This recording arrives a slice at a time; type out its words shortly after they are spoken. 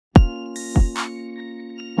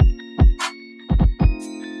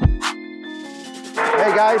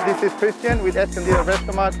Hi guys, this is Christian with Escondido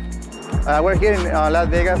Restaurant. We're here in Las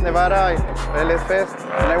Vegas, Nevada, LS Fest,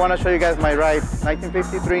 and I want to show you guys my ride,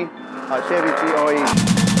 1953 Chevy COE.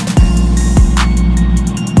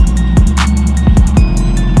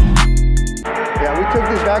 Yeah, we took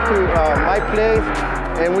this back to my place,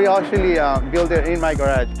 and we actually built it in my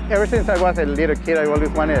garage. Ever since I was a little kid, I always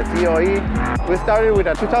wanted a COE. We started with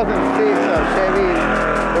a 2006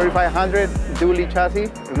 Chevy 3500 dually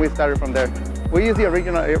chassis, and we started from there. We used the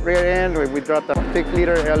original rear end. We dropped a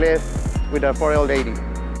 6-liter LS with a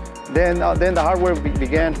 4L80. Then the hardware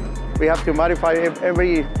began. We have to modify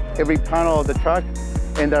every panel of the truck,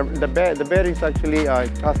 and the bed is actually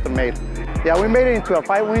custom made. Yeah, we made it into a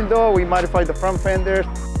 5-window. We modified the front fenders.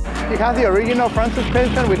 It has the original front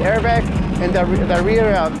suspension with airbags, and the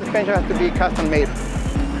rear suspension has to be custom made.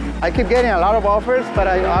 I keep getting a lot of offers, but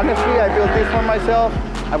honestly, I built this for myself.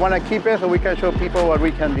 I want to keep it so we can show people what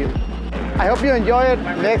we can do. I hope you enjoy it.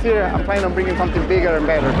 Next year, I'm planning on bringing something bigger and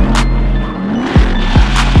better.